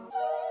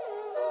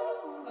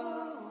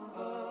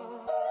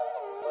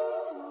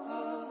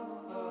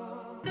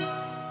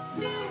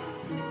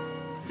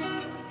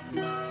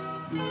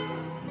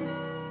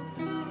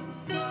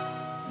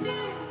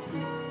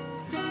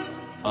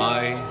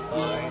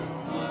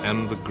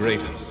and the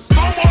greatest.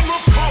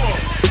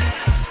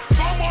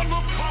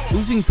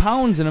 Losing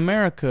pounds in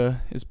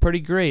America is pretty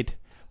great,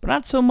 but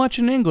not so much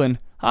in England.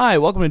 Hi,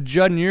 welcome to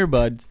Judd and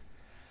Earbuds,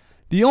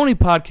 the only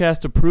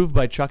podcast approved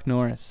by Chuck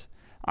Norris.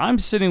 I'm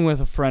sitting with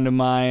a friend of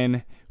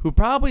mine who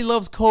probably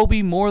loves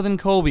Kobe more than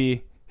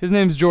Kobe. His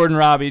name's Jordan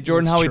Robbie.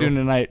 Jordan, how are we doing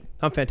tonight?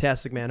 I'm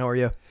fantastic, man. How are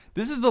you?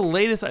 This is the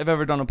latest I've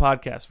ever done a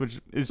podcast, which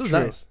is This is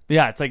true. nice.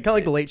 Yeah, it's like Kind of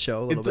like the Late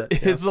Show a little bit.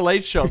 Yeah. It's the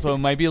late show, so it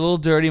might be a little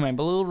dirty, might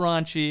be a little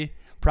raunchy.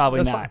 Probably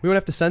That's not. fine. We won't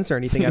have to censor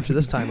anything after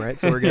this time, right?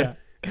 So we're good.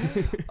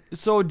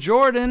 So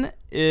Jordan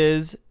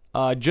is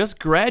just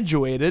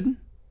graduated.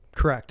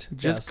 Correct.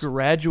 Just Yes.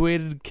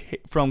 graduated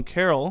from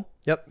Carroll.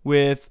 Yep.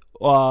 With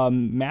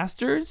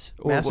master's.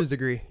 Or Master's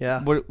degree.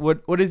 Yeah.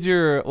 What is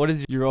your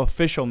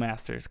official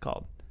master's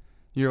called?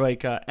 Your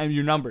and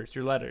your numbers,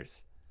 your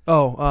letters.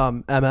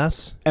 Oh,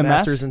 MS.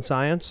 Masters in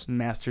Science.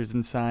 Masters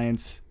in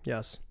Science.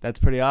 Yes. That's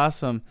pretty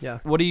awesome. Yeah.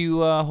 What are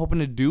you hoping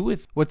to do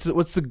with? What's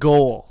the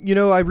goal? You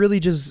know, I really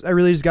just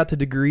got the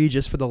degree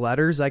just for the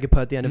letters I could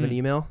put at the end of an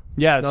email.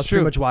 Yeah, that's That's true.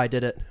 pretty much why I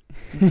did it.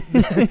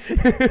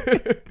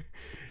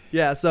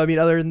 Yeah, so I mean,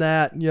 other than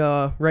that,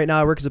 right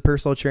now I work as a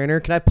personal trainer.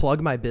 Can I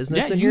plug my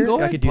business in you here? Can go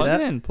ahead. I could do plug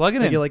that. Plug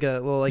it in. Get like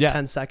a little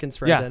 10 seconds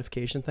for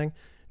identification thing.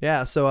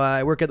 Yeah, so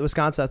I work at the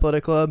Wisconsin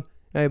Athletic Club.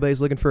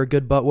 Anybody's looking for a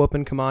good butt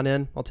whooping, come on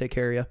in. I'll take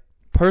care of you.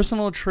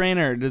 Personal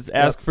trainer. Just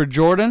ask for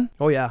Jordan.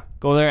 Oh yeah.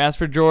 Go there. Ask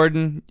for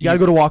Jordan. You gotta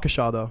go to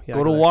Waukesha though. Yeah,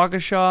 go to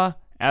Waukesha.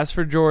 Ask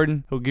for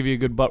Jordan. He'll give you a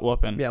good butt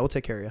whooping. Yeah, we'll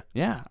take care of you.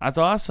 Yeah, that's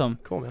awesome.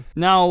 Cool, man.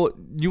 Now,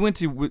 you went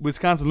to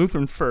Wisconsin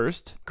Lutheran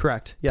first.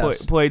 Correct.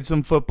 Yes. Played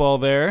some football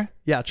there.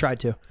 Yeah, tried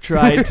to.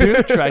 Tried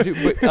to.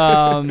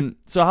 But,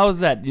 so how was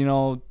that? You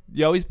know,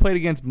 you always played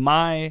against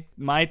my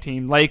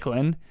team,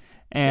 Lakeland,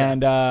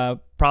 and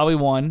probably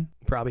won.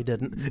 Probably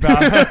didn't.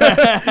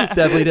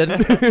 Definitely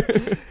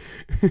didn't.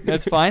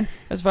 That's fine.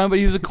 But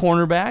he was a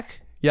cornerback.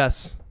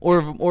 Yes.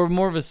 Or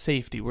more of a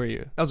safety, were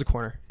you? I was a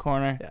corner.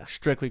 Yeah.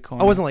 Strictly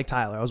corner. I wasn't like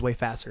Tyler. I was way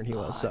faster than he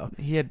was. So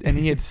he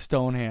had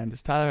stone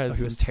hands. Tyler had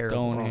he was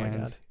terrible. stone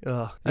hands. My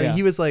God. Ugh. I mean,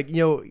 he was like,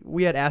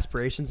 we had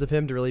aspirations of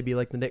him to really be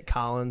like the Nick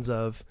Collins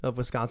of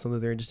Wisconsin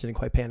Lutheran. Just didn't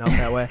quite pan out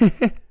that way,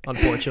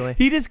 unfortunately.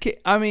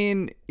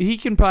 He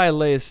can probably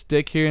lay a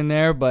stick here and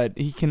there, but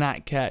he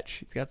cannot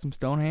catch. He's got some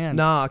stone hands.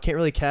 Nah, can't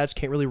really catch.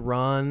 Can't really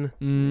run.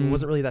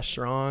 Wasn't really that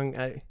strong.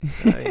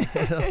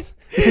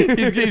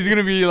 He's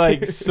gonna be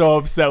like so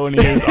upset when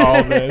he hears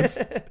all this.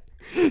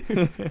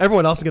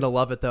 Everyone else is gonna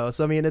love it though.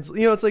 So I mean, it's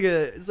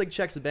like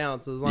checks and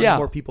balances. As long as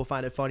more people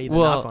find it funny than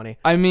not funny.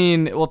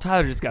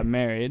 Tyler just got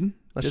married.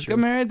 Got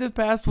married this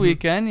past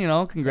weekend.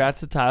 Congrats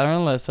to Tyler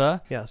and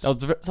Alyssa. Yes, that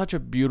was such a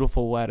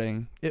beautiful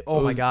wedding.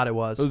 My God, it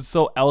was. It was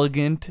so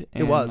elegant.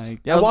 It was.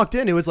 I walked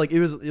in. It was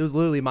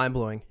literally mind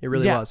blowing. It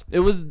really was.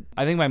 It was.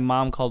 I think my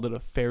mom called it a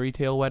fairy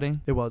tale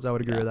wedding. It was. I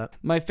would agree with that.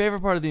 My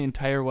favorite part of the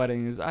entire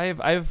wedding is I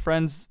have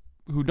friends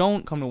who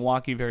don't come to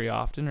Milwaukee very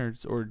often,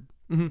 or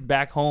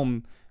back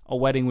home. A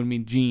wedding would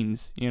mean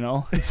jeans,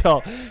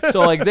 so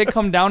like they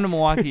come down to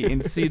Milwaukee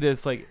and see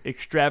this like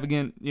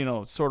extravagant,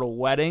 sort of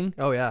wedding.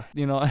 Oh yeah.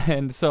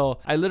 And so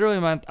I literally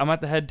I'm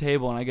at the head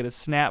table and I get a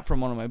snap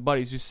from one of my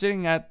buddies who's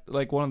sitting at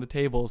like one of the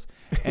tables,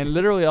 and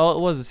literally all it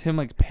was is him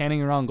like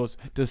panning around, goes,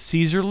 "Does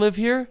Caesar live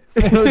here?"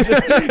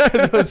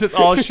 It was just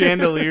all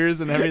chandeliers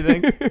and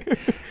everything.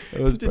 It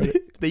was Did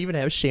they even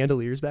have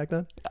chandeliers back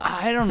then?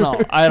 I don't know,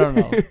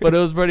 but it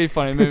was pretty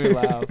funny. It made me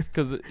laugh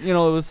because it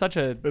was such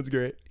a. That's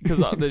great. Because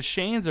the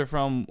Shanes are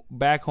from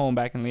back home,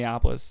 back in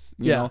Leopolis,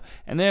 you know,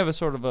 and they have a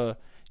sort of a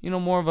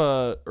more of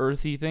a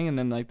earthy thing, and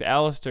then like the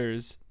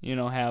Allisters,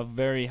 have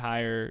very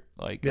higher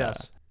like.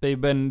 Yes.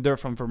 They're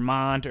from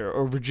Vermont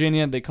or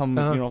Virginia. They come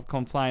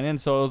come flying in,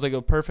 so it was like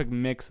a perfect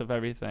mix of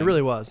everything. It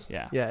really was.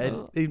 Yeah.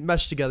 It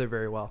meshed together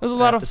very well. It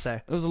was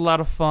it was a lot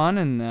of fun,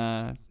 and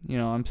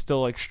I'm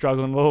still like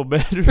struggling a little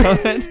bit from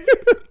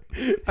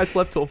it. I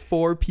slept till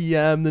 4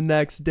 p.m. the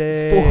next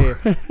day.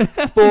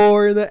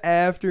 4 in the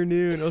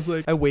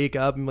afternoon. I wake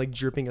up, I'm like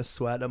dripping a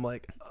sweat. I'm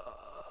like,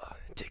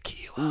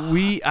 tequila.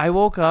 I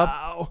woke up.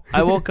 Wow.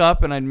 I woke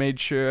up and I made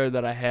sure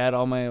that I had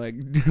all my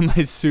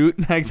my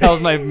suit. Like that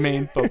was my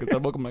main focus. I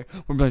woke up, I'm like,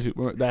 where's my suit?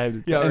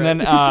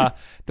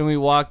 Then we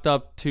walked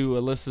up to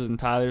Alyssa's and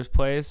Tyler's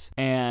place,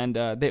 and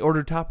they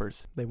ordered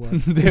toppers. They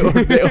would.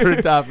 they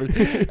ordered toppers,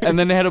 and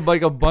then they had a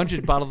bunch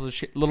of bottles of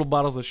little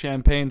bottles of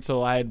champagne.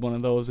 So I had one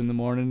of those in the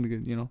morning.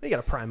 You got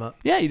to prime up.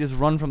 Yeah, you just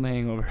run from the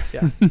hangover.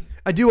 Yeah,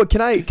 I do.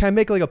 Can I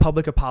make like a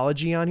public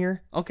apology on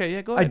here? Okay,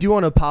 yeah, go ahead. I do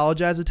want to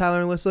apologize to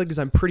Tyler and Alyssa because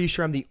I'm pretty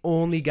sure I'm the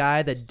only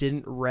guy that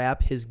didn't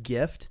wrap his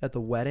gift at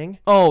the wedding.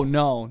 Oh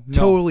no.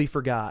 Totally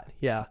forgot.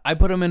 Yeah, I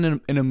put them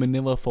in a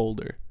manila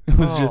folder.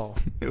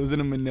 It was in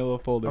a manila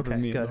folder for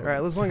me. Good. All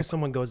right, as long as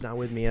someone goes down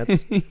with me,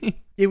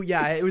 it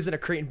was in a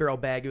Crate and Barrel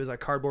bag. It was a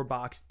cardboard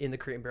box in the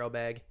Crate and Barrel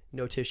bag.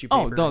 No tissue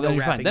paper. Oh, no, then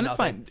you're fine. Then it's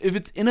fine. If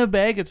it's in a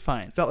bag, it's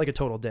fine. Felt like a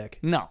total dick.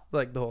 No,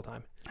 like the whole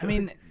time. I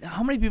mean,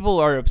 how many people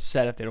are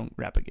upset if they don't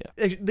wrap a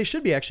gift? They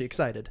should be actually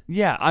excited.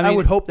 Yeah, I mean, I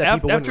would hope that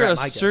people after wouldn't a wrap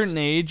my certain gifts.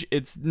 age,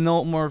 it's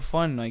no more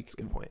fun. Like, that's a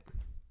good point.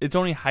 It's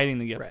only hiding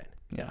the gift. Right.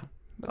 Yeah.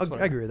 That's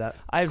I agree with that.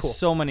 I have Cool.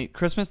 so many.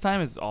 Christmas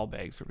time is all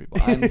bags for people.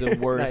 I'm the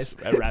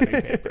worst at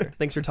wrapping paper.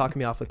 Thanks for talking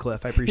me off the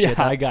cliff. I appreciate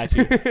that. I got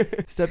you.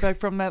 Step back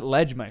from that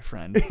ledge, my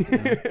friend.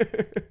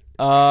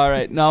 All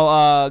right.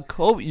 Now,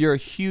 Kobe, you're a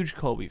huge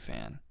Kobe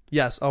fan.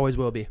 Yes, always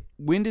will be.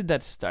 When did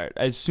that start?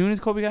 As soon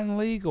as Kobe got in the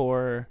league,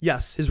 or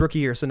Yes, his rookie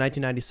year, so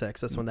 1996.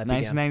 That's when that began.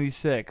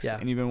 1996? Yeah.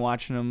 And you've been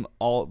watching him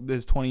all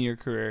his 20-year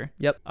career.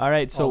 Yep. All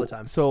right. So, All the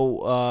time.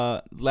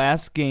 So,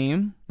 last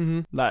game,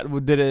 Mm-hmm.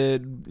 did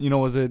it?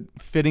 Was it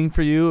fitting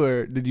for you,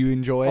 or did you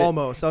enjoy it?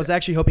 Almost. I was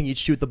actually hoping he'd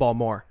shoot the ball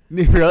more.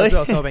 Really? That's what I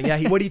was hoping.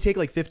 Yeah. What did he take,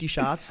 like 50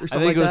 shots or I something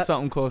think like it was that?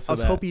 something close to I was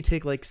that. hoping he'd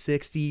take like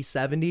 60,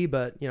 70,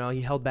 but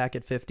he held back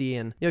at 50,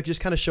 and it just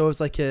kind of shows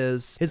like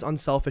his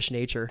unselfish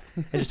nature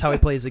and just how he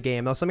plays the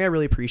game. That was something I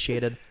really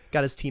appreciated.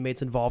 Got his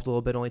teammates involved a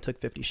little bit. Only took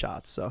 50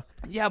 shots, so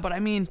Yeah, but I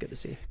mean, it's good to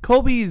see.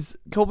 Kobe's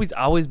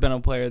always been a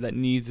player that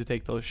needs to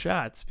take those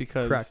shots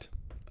because Correct.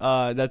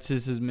 That's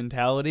his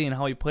mentality and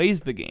how he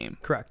plays the game.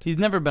 Correct. He's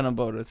never been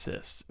about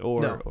assists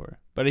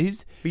but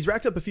he's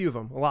racked up a few of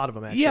them, a lot of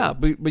them actually. yeah,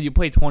 but you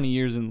play 20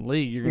 years in the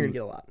league, you're You're gonna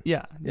gonna get a lot.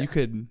 yeah, Yeah. you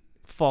could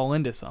fall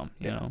into some,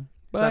 you know.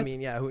 But I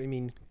mean, yeah.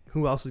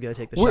 Who else is gonna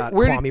take the Where- shot?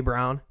 where did- Kwame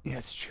Brown, yeah,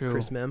 it's true.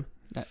 Chris Mim.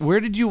 Where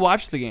did you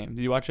watch the game?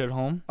 Did you watch it at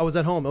home? I was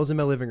at home. I was in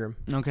my living room.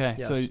 Okay,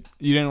 Yes. so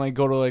you didn't like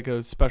go to like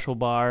a special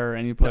bar or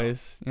any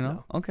place, you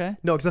know? Okay.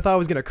 No, because I thought I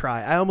was gonna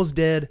cry. I almost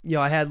did.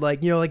 I had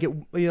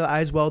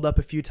eyes welled up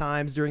a few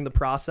times during the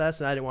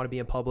process, and I didn't want to be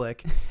in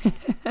public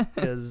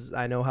because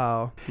I know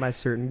how my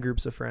certain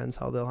groups of friends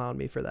how they'll hound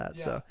me for that.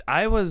 Yeah. So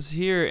I was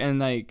here and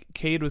like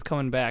Cade was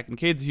coming back, and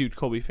Cade's a huge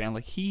Kobe fan.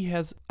 Like he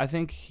has, I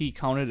think he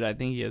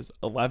has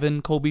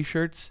 11 Kobe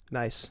shirts.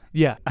 nice.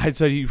 Yeah, I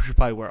said you should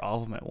probably wear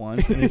all of them at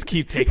once and just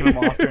keep taking them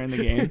off during the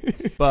game.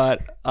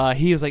 But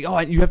he was like, "Oh,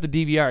 you have to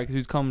DVR," because he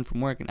was coming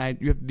from work, and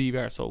you have to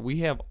DVR. So we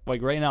have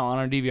like right now on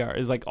our DVR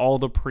is like all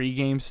the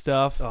pregame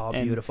stuff. Oh,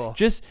 and beautiful.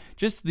 Just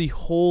the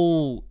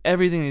whole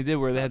everything they did,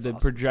 where they That's had the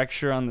awesome.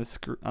 projector on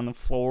the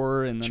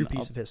floor and then True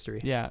piece of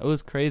history. yeah, it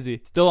was crazy.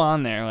 Still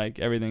on there, like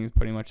everything is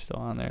pretty much still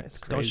on there. Nice. It's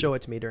Don't crazy. show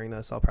it to me during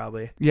this. I'll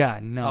probably Yeah,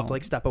 no. I'll have to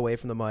like step away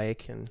from the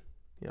mic and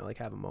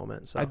have a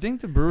moment. So I think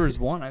the Brewers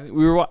won. I think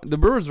the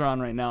Brewers are on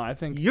right now. I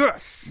think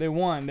yes. they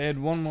won. They had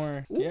one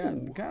more. Yeah,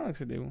 Ooh. it kind of looks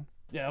like they won.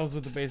 Yeah, that was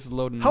with the bases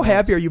loaded. How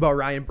happy are you about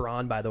Ryan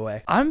Braun, by the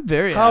way? I'm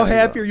very How happy.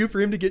 happy are you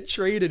for him to get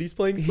traded? He's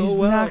playing so He's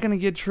well. not going to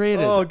get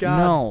traded. Oh God!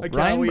 No, I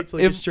can't wait till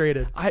he gets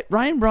traded.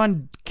 Ryan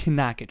Braun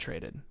cannot get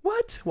traded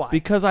What? Why?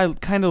 because I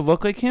kind of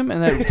look like him,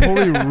 and that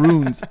totally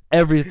ruins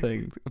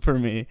everything for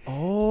me.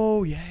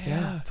 Oh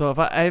yeah. So if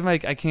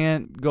I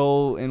can't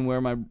go and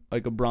wear my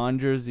like a Braun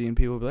jersey, and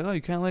people will be like, "Oh,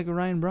 you can't like a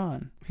Ryan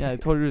Braun." Yeah,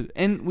 it totally ruins.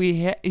 And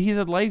he's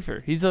a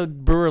lifer. He's a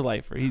Brewer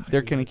lifer.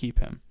 They're gonna keep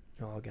him.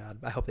 Oh God!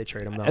 I hope they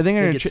trade him though. I think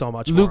they're they gonna get so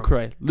much. Luke for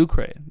him.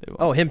 Ray. They will.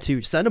 Oh, him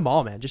too. Send them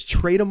all, man. Just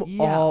trade them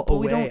Yeah, all but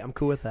we away. don't- I'm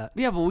cool with that.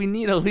 Yeah, but we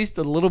need at least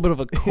a little bit of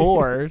a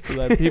core so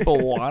that people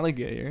want to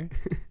get here.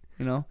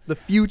 You know, The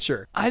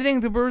future. I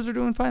think the Brewers are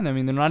doing fine. I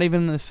mean, they're not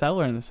even in the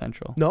cellar in the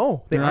Central.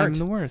 No, they They're not aren't.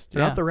 even the worst.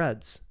 They're yeah. not the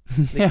Reds.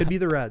 They could be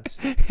the Reds.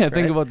 Yeah, think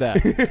right? about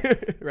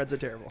that. Reds are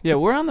terrible. Yeah,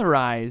 we're on the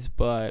rise,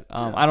 but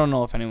Yeah. I don't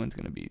know if anyone's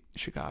gonna beat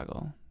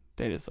Chicago.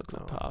 They just look so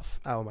No. tough.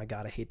 Oh my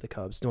God! I hate the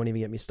Cubs. Don't even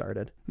get me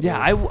started. Yeah,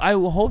 I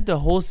hope the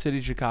whole city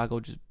of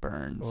Chicago just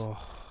burns. Oh.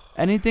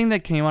 Anything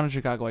that came out of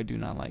Chicago, I do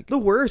not like. The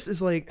worst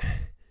is like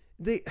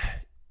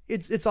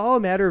it's all a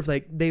matter of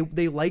like they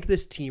like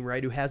this team,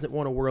 right, who hasn't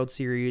won a World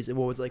Series in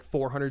what was like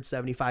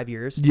 475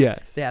 years.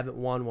 Yes. They haven't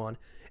won one.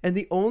 And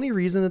the only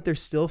reason that they're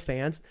still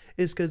fans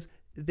is because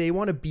they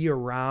want to be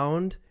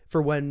around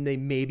for when they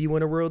maybe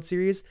win a World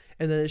Series,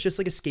 and then it's just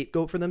like a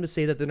scapegoat for them to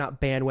say that they're not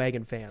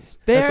bandwagon fans.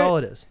 That's all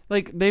it is.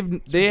 Like they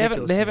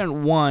ridiculous to me.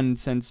 haven't won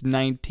since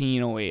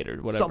 1908 or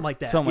whatever. Something like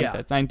that, Something yeah.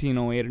 like that.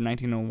 1908 or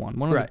 1901.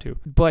 One of Right. the two.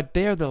 But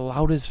they are the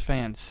loudest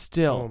fans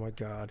still. Oh my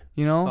God.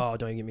 You know? Oh,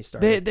 don't even get me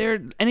started.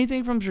 They're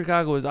anything from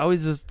Chicago is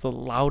always just the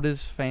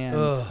loudest fans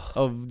Ugh.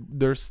 of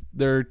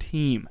their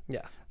team.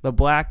 Yeah. The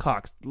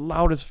Blackhawks,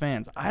 loudest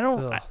fans.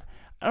 Ugh.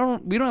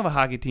 We don't have a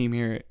hockey team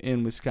here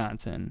in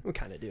Wisconsin. We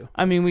kind of do.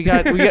 I mean, we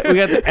got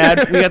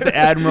the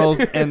Admirals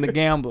and the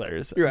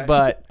Gamblers, Right.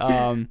 but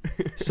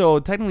so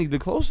technically the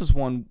closest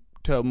one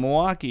to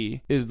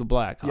Milwaukee is the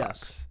Blackhawks.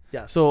 Yes.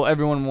 Yes. So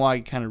everyone in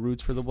Milwaukee kind of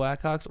roots for the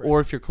Blackhawks, Right. or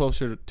if you're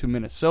closer to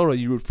Minnesota,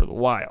 you root for the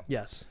Wild.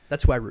 yes.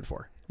 That's who I root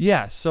for.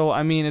 Yeah. So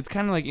I mean, it's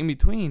kind of like in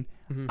between.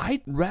 Mhm.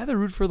 I'd rather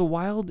root for the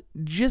Wild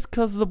just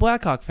because of the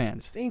Blackhawk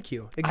fans. Thank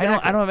you.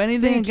 Exactly. I don't have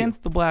anything Thank you.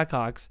 against the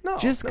Blackhawks, No,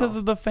 just because no.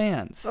 of the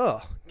fans.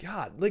 Oh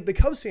God, like the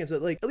Cubs fans,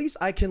 like at least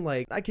I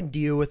can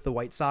deal with the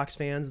White Sox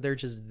fans. They're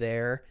just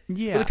there.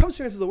 Yeah. But the Cubs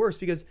fans are the worst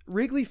because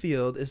Wrigley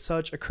Field is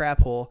such a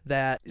crap hole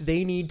that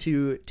they need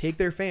to take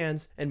their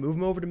fans and move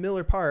them over to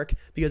Miller Park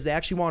because they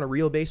actually want a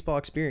real baseball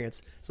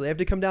experience. So they have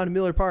to come down to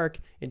Miller Park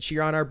and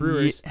cheer on our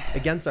Brewers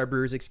against our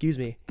Brewers, excuse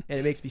me. And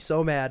it makes me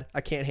so mad. I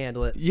can't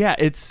handle it. Yeah,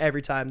 it's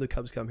Every time the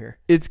Cubs come here.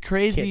 it's Can't deal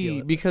crazy with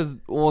it. because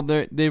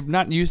they're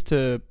not used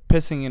to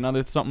pissing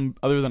in something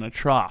other than a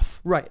trough.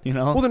 Right. You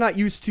know? Well, they're not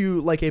used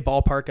to like a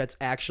ballpark that's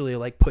actually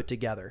like put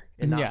together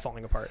and not Yeah.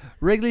 falling apart.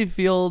 Wrigley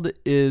Field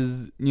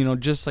is,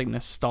 just like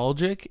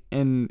nostalgic,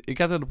 and it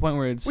got to the point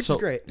where Which is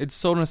great. It's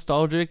so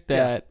nostalgic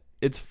that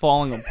it's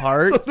falling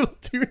apart. It's a little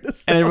too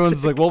nostalgic. And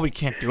everyone's like, well, we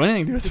can't do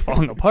anything to it. It's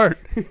falling apart.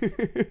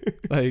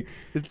 Like,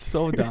 it's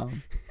so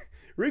dumb.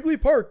 Wrigley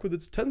Park with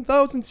its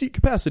 10,000 seat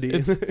capacity.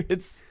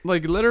 It's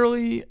like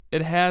literally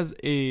it has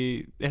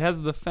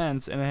the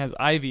fence and it has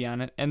ivy on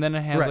it, and then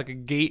it has Right. like a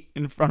gate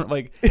in front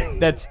of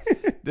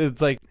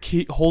that's like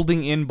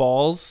holding in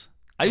balls.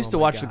 I used to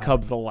my watch the God.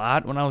 Cubs a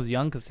lot when I was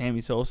young because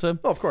Sammy Sosa,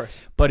 Oh, of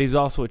course. but he's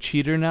also a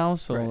cheater now,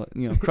 so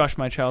Right. crushed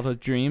my childhood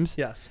dreams.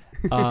 Yes.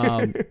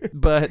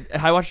 But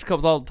I watched the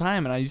Cubs all the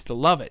time, and I used to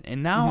love it,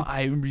 and now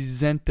I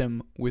resent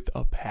them with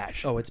a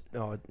passion. It's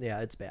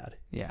bad.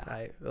 Yeah.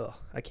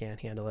 I can't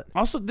handle it.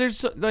 Also,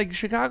 there's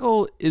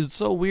Chicago is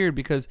so weird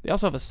because they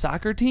also have a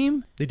soccer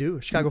team. They do.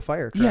 Chicago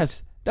Fire. Correct?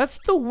 Yes, that's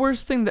the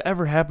worst thing that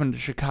ever happened to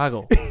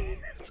Chicago.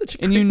 That's such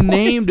a And great you point.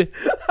 named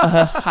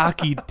a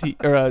hockey team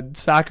or a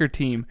soccer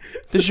team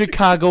the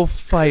Chicago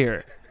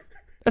Fire.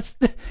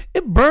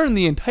 It burned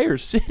the entire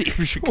city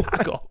of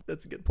Chicago,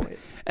 That's a good point.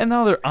 and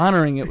now they're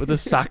honoring it with a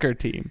soccer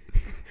team.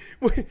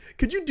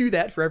 Could you do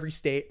that for every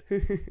state?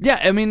 Yeah,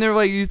 I mean, they're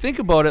like, you think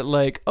about it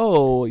like,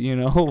 oh,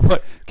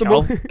 what,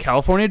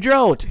 California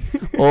drought,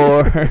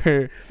 or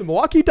The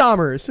Milwaukee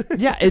Dahmers.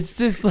 yeah, it's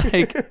just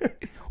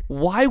like,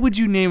 why would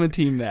you name a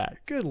team that?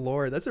 Good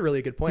Lord. That's a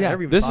really good point. I Yeah,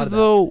 never even this thought is of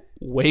the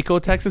Waco,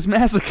 Texas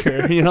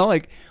massacre.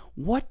 Like,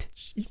 what? that.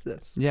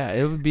 Jesus. Yeah,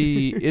 it would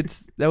be.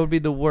 That would be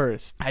the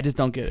worst. I just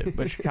don't get it.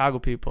 But Chicago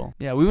people.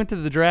 Yeah, we went to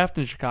the draft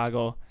in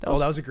Chicago. That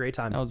was a great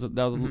time. that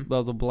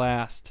was a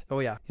blast. Oh,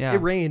 yeah. Yeah. It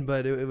rained,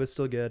 but it was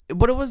still good.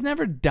 But it was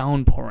never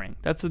downpouring.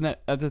 That's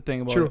the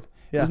thing about True. it.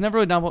 Yeah. It was never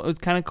really downpouring. It was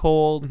kind of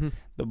cold. Mm-hmm.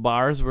 The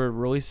bars were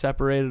really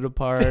separated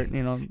apart. I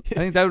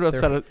think that would have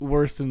upset it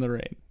worse than the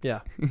rain. Yeah.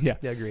 Yeah.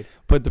 Yeah, agreed.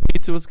 But the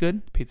pizza was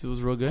good. Pizza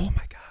was real good. Oh,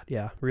 my God.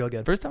 Yeah, real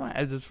good. This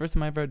is the first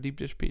time I ever had deep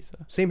dish pizza.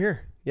 Same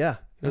here. Yeah,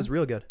 it was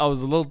real good. I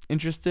was a little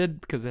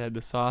interested because it had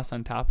the sauce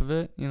on top of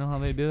it. You know how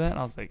they do that? And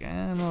I was like, no,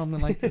 I'm gonna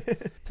like this.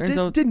 Turns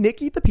out, Did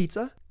Nick eat the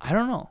pizza? I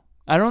don't know.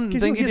 I don't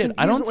 'Cause think he he did. doesn't-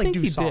 I he don't doesn't, like, think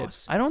do he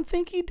sauce. did. I don't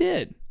think he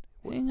did.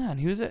 Hang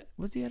on.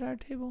 Was he at our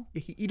table?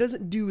 He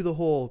doesn't do the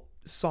whole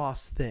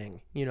sauce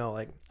thing.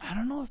 Like, I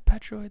don't know if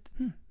Petro.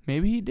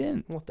 Maybe he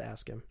didn't. we'll have to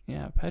ask him.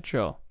 Yeah,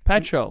 Petro.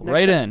 Petro, Next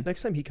right time, in.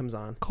 Next time he comes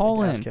on, Call we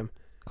can in. Ask him.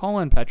 Call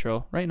in,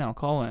 Petro. Right now,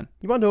 call in.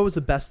 You want to know what was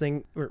the best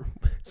thing?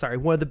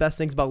 One of the best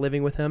things about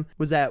living with him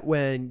was that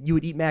when you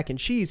would eat mac and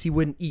cheese, he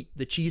wouldn't eat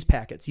the cheese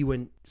packets.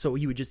 So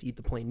he would just eat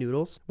the plain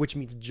noodles, which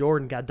means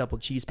Jordan got double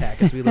cheese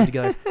packets. We lived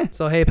together.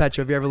 So hey,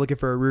 Petro, if you're ever looking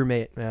for a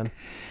roommate, man,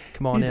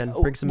 come on in,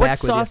 bring some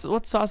mac with you.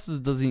 What sauces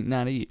does he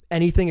not eat?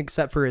 Anything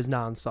except for his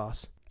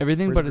non-sauce.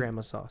 Everything Or but his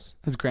grandma's sauce.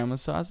 his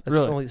grandma's sauce? That's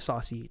Really? the only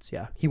sauce he eats.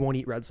 Yeah, he won't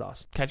eat red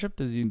sauce. Ketchup?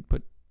 Does he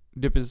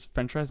dip his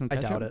french fries in I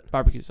ketchup? doubt it.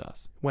 Barbecue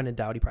sauce. When in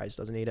doubt, he probably just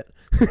doesn't eat it.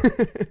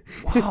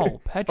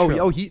 Wow, Petro.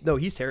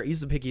 He's terrible.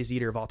 He's the pickiest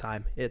eater of all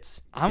time.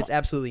 It's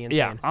absolutely insane.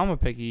 Yeah, I'm a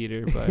picky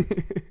eater, but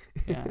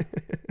yeah.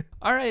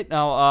 All right,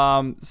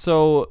 now,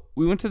 so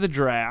we went to the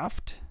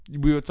draft.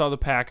 We saw the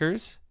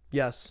Packers.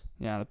 Yes.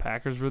 Yeah, the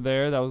Packers were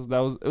there. It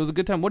was a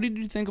good time. What did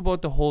you think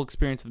about the whole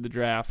experience of the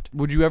draft?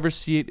 Would you ever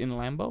see it in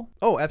Lambeau?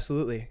 Oh,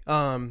 absolutely.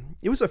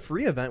 It was a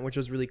free event, which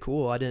was really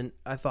cool. I kind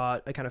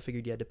of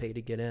figured you had to pay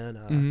to get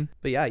in.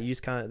 But yeah,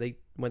 they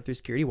went through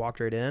security, walked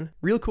right in.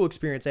 Real cool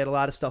experience. They had a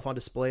lot of stuff on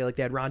display. Like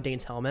they had Ron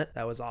Dane's helmet.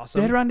 That was awesome.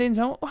 They had Ron Dane's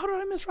helmet? How did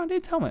I miss Ron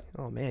Dane's helmet?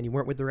 Oh man, you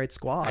weren't with the right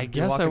squad. I You're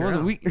guess I walking wasn't.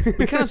 around.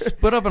 We kind of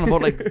split up in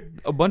about like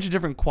a bunch of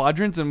different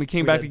quadrants, and we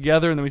came back did.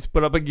 together, and then we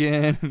split up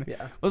again.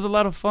 Yeah. It was a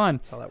lot of fun.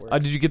 That's how that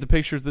works. Did you get the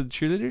pictures of the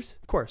cheerleaders?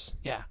 Of course.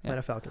 Yeah.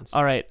 Atlanta Falcons.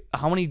 All right.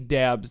 How many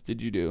dabs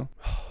did you do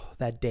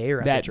That day or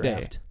at that the day?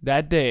 draft?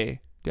 That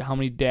day. How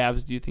many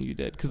dabs do you think you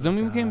did? Because then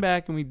we God. came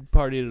back and we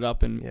partied it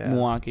up in Yeah.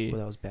 Milwaukee. Well,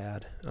 that was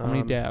bad. How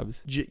many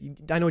dabs?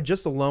 I know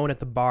just alone at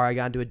the bar, I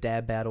got into a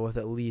dab battle with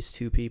at least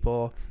two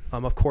people.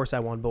 Of course, I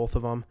won both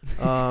of them.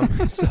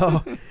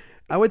 So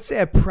I would say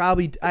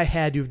I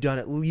had to have done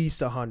at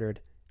least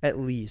 100. At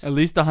least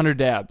 100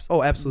 dabs.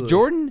 Oh, absolutely.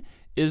 Jordan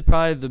is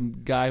probably the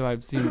guy who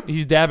I've seen.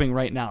 He's dabbing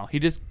right now. He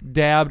just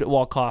dabbed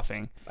while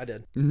coughing. I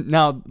did.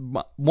 Now,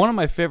 one of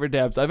my favorite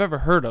dabs I've ever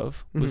heard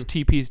of was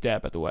TP's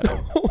dab at the wedding.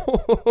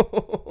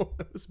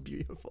 That was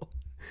beautiful.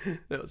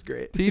 That was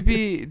great.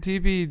 TP.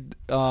 You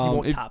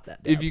won't top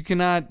that dab. If you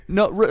cannot,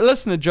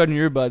 listen to Judd and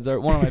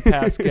Earbuds. One of my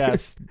past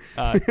guests,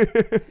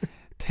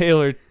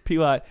 Taylor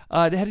Pilot,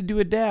 had to do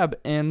a dab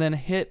and then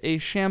hit a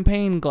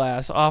champagne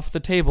glass off the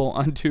table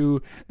onto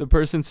the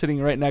person sitting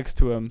right next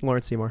to him.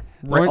 Lawrence Seymour.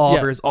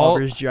 Lawrence-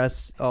 Oliver's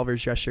dress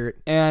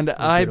shirt. And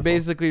I beautiful.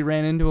 basically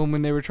ran into him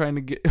when they were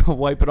trying to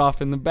wipe it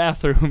off in the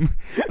bathroom.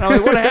 And I'm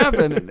like, what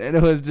happened? And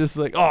it was just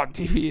like, oh,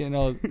 TV. And I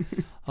was,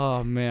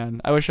 oh,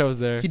 man. I wish I was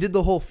there. He did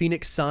the whole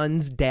Phoenix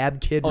Suns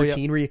dab kid Oh, yeah.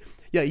 routine where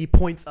he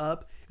points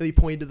up and he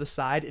pointed to the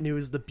side, and it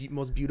was the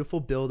most beautiful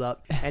build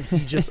up, and he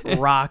just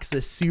rocks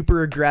this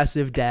super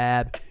aggressive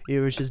dab. It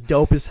was just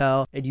dope as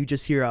hell, and you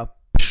just hear a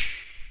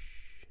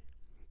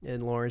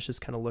And Lawrence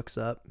just kind of looks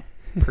up,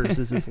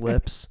 purses his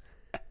lips,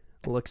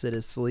 looks at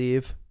his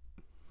sleeve,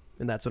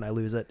 and that's when I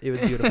lose it. It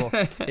was beautiful.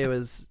 It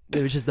was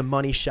just a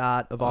money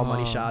shot of all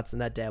money shots,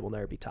 and that dab will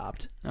never be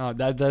topped. Oh,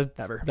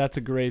 that's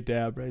a great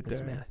dab right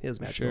there. It was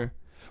magical. Sure.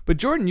 But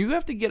Jordan, you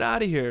have to get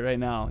out of here right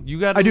now.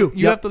 I do.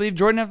 You have to leave.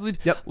 Jordan have to leave.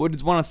 Yep. Would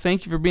just want to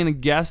thank you for being a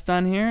guest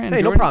on here. And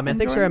hey, Jordan, no problem, man. and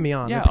Thanks for Jordan, having me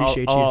on. Yeah, I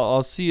appreciate you.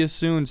 I'll see you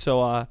soon.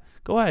 So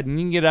go ahead and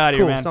you can get out of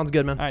here, Cool. man. Sounds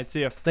good, man. All right,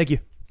 see you. Thank you.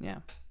 Yeah.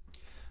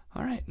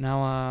 All right.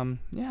 Now,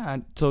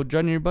 so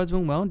Judd and your buds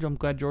went well. I'm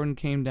glad Jordan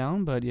came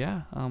down, but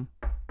yeah.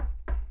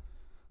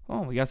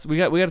 We got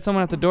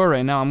someone at the door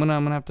right now. I'm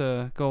gonna have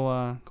to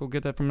go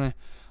get that from there.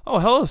 Oh,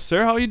 hello,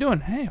 sir. How are you doing?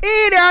 Hey.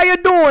 Hey there, how you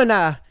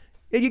doing?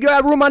 You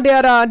got room on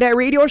that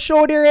radio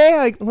show there, eh?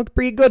 I look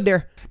pretty good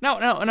there.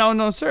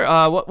 No, sir.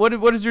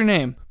 What is your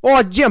name?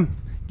 Oh, Jim.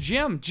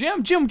 Jim.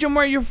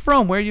 Where are you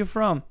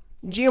from?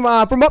 Jim,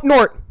 from up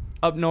north.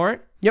 Up north.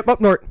 Yep,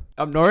 up north.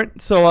 Up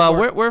north.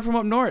 So where from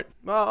up north?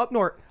 Up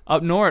north.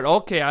 Up north.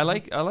 Okay, I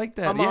like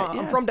that.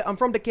 I'm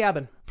from the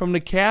cabin. From the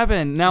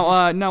cabin.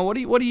 Now what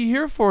are you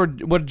here for?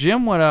 What,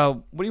 Jim? What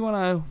do you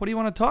want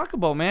to talk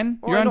about, man?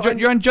 Oh,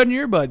 You're on Judd and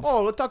Earbuds.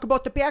 Oh, let's talk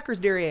about the Packers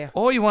there, eh?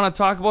 Oh, you want to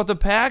talk about the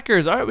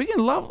Packers? All right, we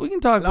can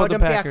talk about the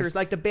Packers.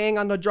 Like to bang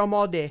on the drum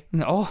all day.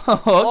 Oh,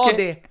 okay. All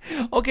day.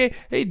 Okay.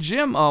 Hey,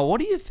 Jim. What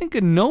do you think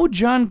of no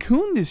John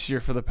Kuhn this year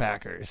for the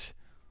Packers?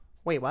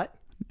 Wait, what?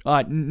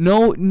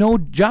 No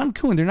John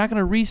Kuhn. They're not going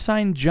to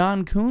re-sign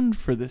John Kuhn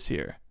for this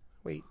year.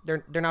 Wait,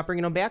 they're not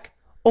bringing him back?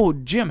 Oh,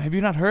 Jim, have you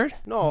not heard?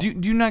 No. Do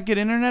you not get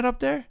internet up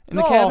there in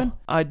the No.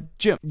 cabin?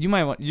 Jim, you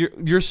might want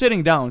you're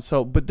sitting down,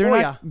 but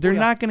they're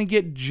not going to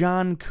get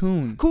John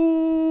Kuhn.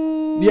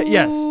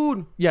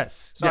 Coon.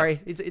 Yes.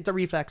 Sorry, it's a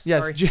reflex.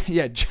 Yes.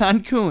 Sorry.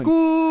 John Kuhn.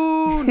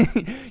 Coon.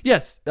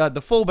 Yes,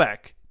 the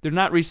fullback. They're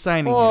not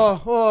re-signing him.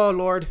 Oh,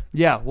 Lord.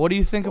 Yeah. What do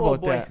you think Oh,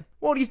 about boy. that?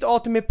 Well, he's the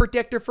ultimate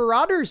protector for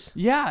others.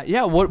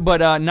 Yeah. What?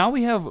 But now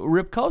we have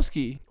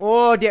Ripkowski.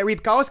 Oh, that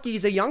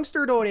Ripkowski's a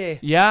youngster, though, eh?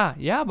 Yeah.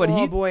 But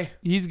boy.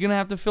 he's gonna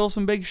have to fill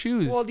some big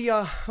shoes. Well,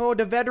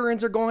 the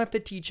veterans are gonna have to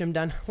teach him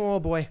then. Oh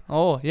boy.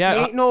 Oh yeah.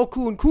 Ain't no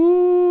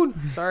Coon.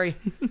 Sorry.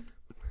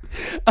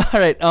 All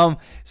right.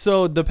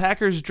 So the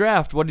Packers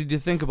draft. What did you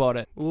think about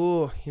it?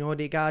 Oh,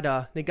 they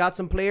got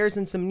some players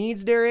and some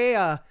needs there,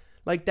 eh?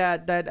 Like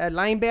that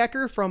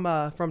linebacker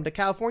from the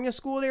California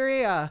school there,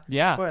 eh?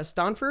 Yeah. What,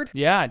 Stanford?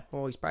 Yeah.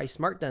 Oh, he's probably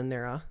smart then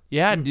there, huh?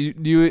 Yeah. Do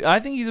you? I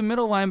think he's a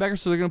middle linebacker,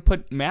 so they're gonna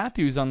put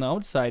Matthews on the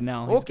outside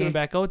now. He's Okay. going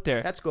back out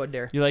there. That's good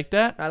there. You like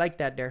that? I like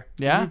that there.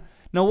 Yeah. Mhm.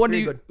 Now what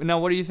Very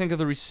what do you think of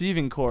the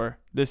receiving core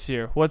this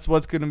year? What's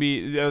going to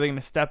be? Are they going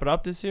to step it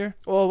up this year?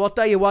 Oh, I'll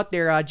tell you what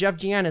there, Jeff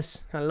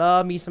Giannis. I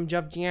love me some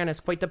Jeff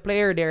Giannis. Quite the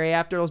player there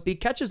after those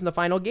big catches in the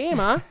final game,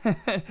 huh?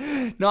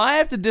 No, I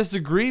have to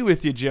disagree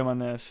with you, Jim, on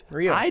this.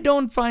 Really? I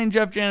don't find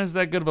Jeff Janis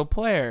that good of a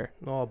player.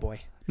 Oh,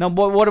 boy. Now,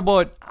 what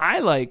about I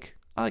like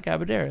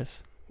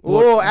Abadaris.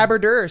 Oh,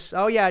 Aberdurs.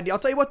 Oh, yeah. I'll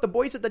tell you what, the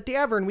boys at the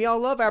tavern, we all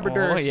love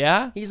Aberdurs. Oh,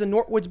 yeah? He's a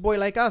Northwoods boy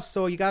like us,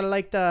 so you got to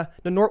like the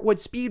Northwood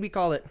speed, we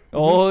call it.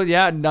 Oh,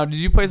 yeah. Now, did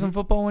you play some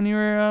football when you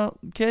were a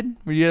kid?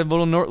 Were you a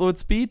little Northwood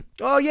speed?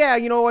 Oh, yeah.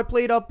 I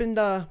played up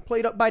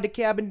by the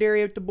cabin there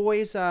with the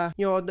boys,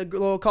 called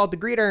the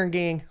Gridiron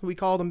Gang. We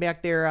called them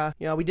back there.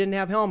 We didn't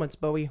have helmets,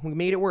 but we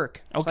made it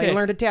work. That's how Okay. you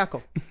learn to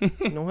tackle.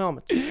 No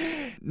helmets.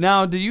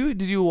 Now, did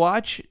you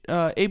watch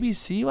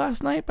ABC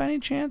last night by any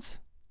chance,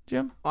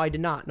 Jim? Oh, I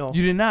did not, no.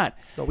 You did not.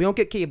 No, we don't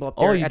get cable up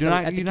there Oh, you at do the,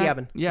 not at the you not-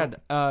 cabin. Yeah,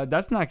 No.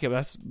 that's not cable.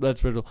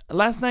 That's riddle.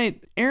 Last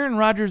night, Aaron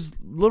Rodgers'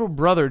 little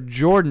brother,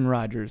 Jordan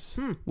Rodgers,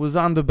 was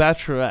on The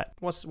Bachelorette.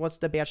 What's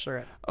the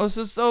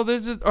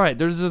Bachelorette?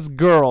 There's this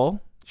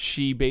girl.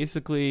 She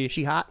basically. Is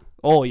she hot?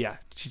 Oh yeah,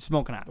 she's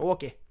smoking hot. Oh,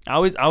 okay.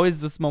 Always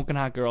the smoking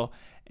hot girl,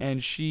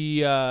 and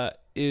she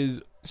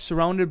is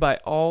surrounded by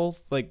all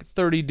like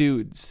 30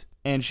 dudes,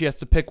 and she has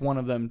to pick one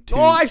of them. Oh,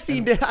 I've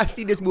seen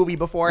this movie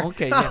before.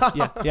 Okay,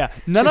 yeah.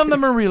 None of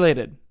them are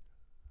related.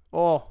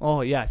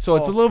 Oh yeah. So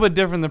it's a little bit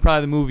different than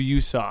probably the movie you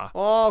saw.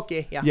 Oh,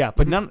 okay. Yeah. Yeah,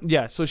 but none.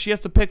 Yeah, so she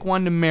has to pick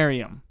one to marry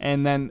him,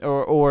 and then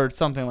or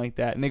something like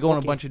that, and they go on a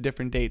Okay. bunch of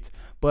different dates.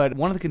 But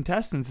one of the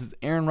contestants is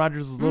Aaron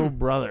Rodgers' little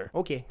brother.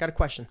 Okay. Got a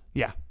question.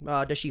 Yeah,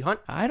 Does she hunt?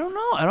 I don't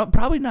know.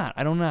 Probably not.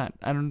 I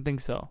don't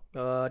think so.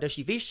 Does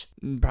she fish?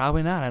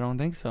 Probably not. I don't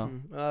think so.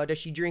 Does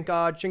she drink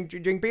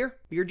beer?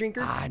 Beer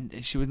drinker?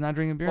 She was not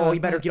drinking beer. Oh, last you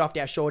better night. get off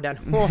that show then.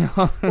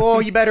 Oh,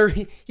 you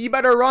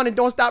better run and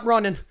don't stop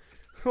running.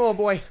 Oh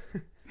boy.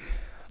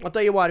 I'll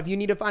tell you what, if you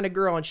need to find a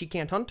girl and she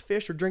can't hunt,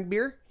 fish, or drink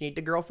beer, you ain't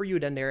the girl for you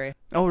then, there, eh?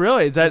 Oh,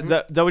 really? Is that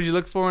what you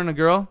look for in a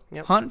girl?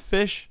 Yep. Hunt,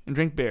 fish, and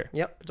drink beer.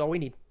 Yep, that's all we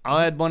need. I'll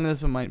add one of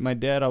this. My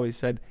dad always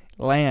said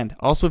land.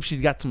 Also, if she's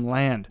got some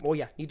land. Oh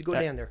yeah, need to go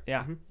down there.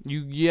 Yeah,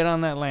 you get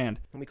on that land.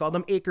 And we call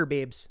them acre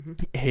babes.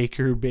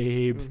 Acre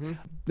babes.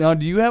 Now,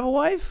 do you have a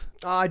wife?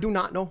 I do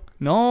not know.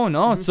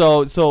 No.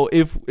 So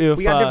if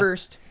We got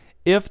divorced.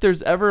 if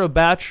there's ever a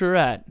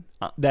bachelorette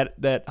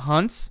that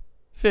hunts,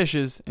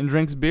 fishes, and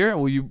drinks beer,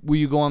 will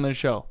you go on their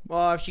show?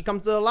 Well, if she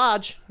comes to the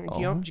lodge,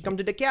 she comes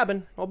to the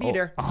cabin, I'll be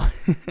there.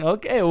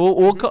 Okay,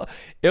 we'll call,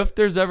 if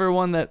there's ever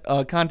one that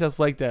contest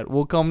like that,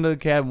 we'll come to the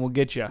cabin. We'll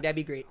get you. That'd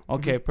be great.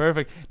 Okay,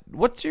 perfect.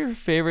 What's your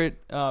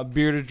favorite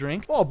beer to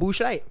drink? Oh, Busch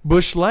Light.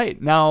 Busch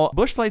Light. Now,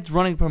 Busch Light's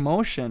running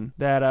promotion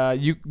that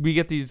we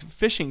get these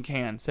fishing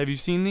cans. Have you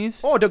seen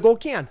these? Oh, the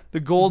gold can. The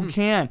gold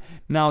can.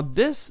 Now,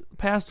 this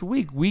past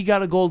week, we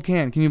got a gold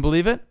can. Can you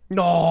believe it?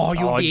 No,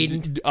 you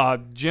didn't.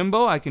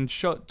 Jimbo, I can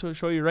show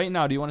you right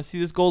now. Do you want to see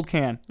this gold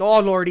can?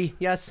 Oh, Lordy,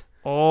 yes.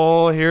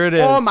 Oh, here it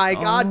is. Oh, my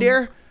God,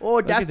 there.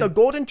 Oh, that's the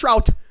golden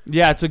trout.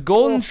 Yeah, it's a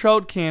golden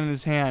trout can in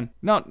his hand.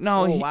 No,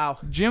 wow.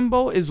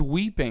 Jimbo is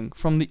weeping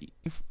from the...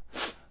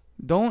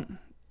 Don't...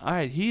 All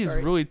right, he is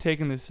really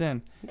taking this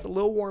in. It's a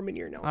little warm in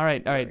here now. All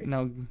right.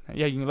 Now,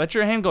 yeah, you can let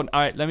your hand go. All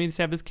right, let me just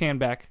have this can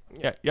back.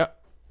 Yeah.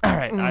 All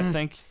right,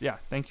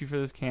 thank you for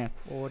this can.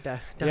 Oh,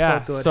 that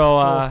felt good.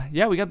 So,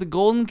 we got the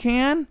golden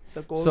can.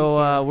 The golden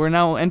can. We're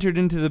now entered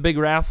into the big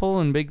raffle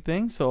and big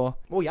thing, so...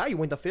 Oh, yeah, you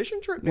win the fishing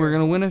trip there. We're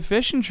going to win a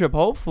fishing trip,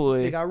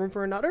 hopefully. You got room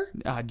for another?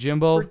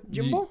 Jimbo.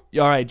 Jimbo? All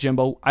right,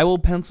 Jimbo, I will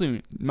pencil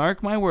you.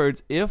 Mark my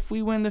words, if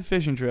we win the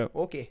fishing trip,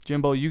 okay,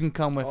 Jimbo, you can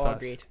come with us. Oh,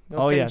 great.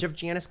 Okay, Jeff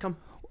Janis come?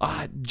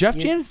 Jeff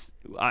Janis,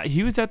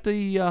 he was at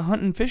the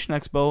Hunt and Fishing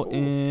Expo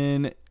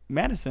in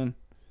Madison.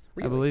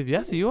 Really? I believe.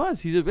 Yes, he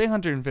was. He's a big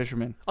hunter and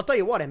fisherman. I'll tell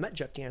you what, I met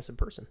Jeff Janis in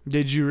person.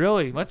 Did you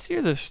really? Let's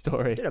hear this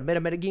story. I met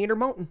him at a Gander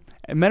Mountain.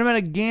 I met him at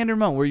a Gander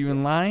Mountain. Were you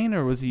in line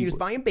or was he? He was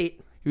buying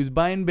bait. He was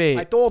buying bait.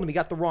 I told him he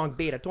got the wrong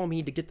bait. I told him he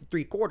had to get the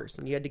 3/4,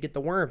 and he had to get the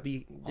worm.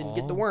 He didn't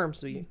get the worm,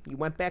 so you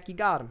went back, you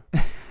got him.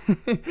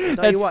 I'll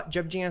tell you what,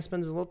 Jeff Janis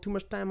spends a little too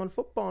much time on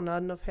football,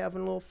 not enough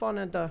having a little fun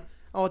at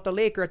the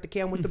lake or at the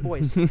camp with the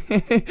boys.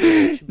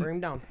 Should bring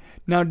him down.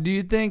 Now, do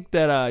you think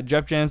that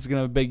Jeff Janis is going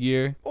to have a big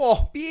year?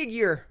 Oh, big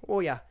year. Oh,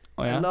 yeah.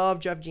 Oh, yeah? I love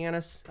Jeff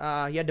Janis.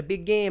 He had the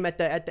big game at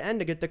the end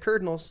to get the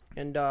Cardinals,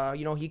 and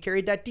he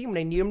carried that team when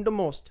they need him the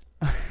most.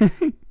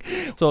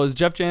 So is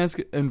Jeff Janis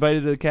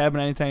invited to the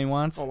cabin anytime he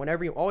wants? Oh,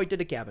 whenever you always to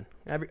the cabin.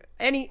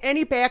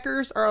 Any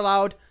Packers are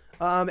allowed.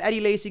 Eddie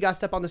Lacy got to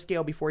step on the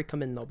scale before he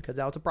come in though, because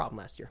that was a problem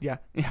last year. Yeah.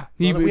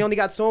 We only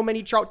got so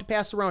many trout to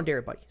pass around to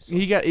everybody. So.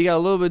 He got a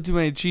little bit too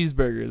many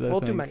cheeseburgers. A little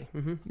too many.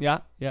 Mm-hmm. Yeah.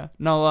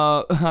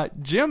 No,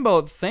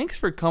 Jimbo, thanks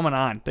for coming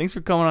on. Thanks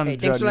for coming on. Hey,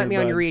 thanks for letting me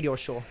on your radio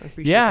show. I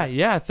appreciate that.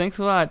 Yeah. Thanks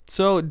a lot.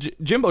 So,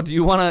 Jimbo, do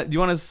you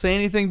wanna say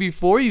anything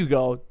before you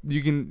go?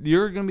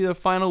 You're gonna be the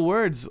final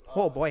words.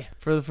 Oh boy.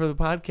 For the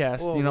podcast.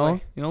 Oh,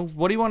 boy.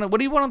 What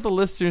do you want the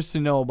listeners to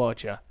know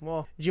about you?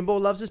 Well, Jimbo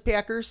loves his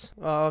Packers.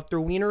 If they're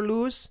win or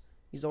lose.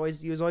 He was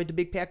always a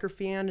big Packer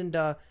fan,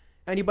 and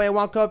anybody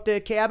want to come up to the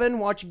cabin,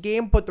 watch a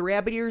game, put the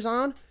rabbit ears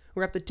on,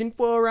 wrap the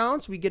tinfoil around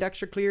so we get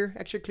extra clear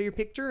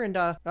picture, and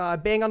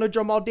bang on the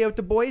drum all day with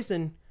the boys,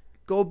 and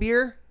go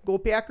beer, go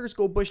Packers,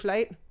 go Busch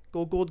Light,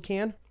 go Gold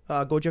Can,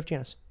 go Jeff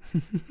Janis.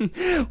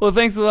 Well,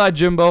 thanks a lot,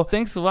 Jimbo.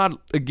 Thanks a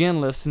lot again,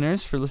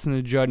 listeners, for listening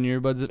to Judd and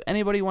Earbuds. If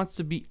anybody wants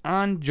to be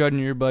on Judd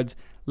and Earbuds,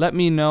 let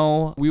me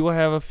know. We will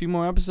have a few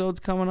more episodes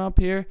coming up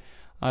here.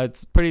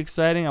 It's pretty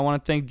exciting. I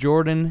want to thank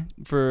Jordan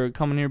for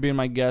coming here, being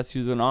my guest. He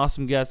was an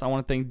awesome guest. I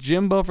want to thank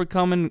Jimbo for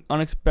coming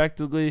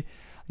unexpectedly.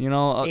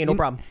 No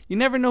problem. You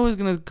never know who's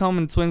going to come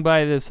and swing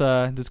by this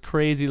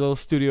crazy little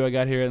studio I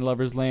got here in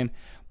Lover's Lane.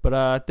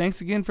 But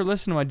thanks again for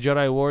listening to my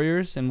Jedi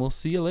Warriors, and we'll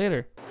see you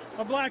later.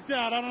 I blacked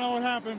out. I don't know what happened.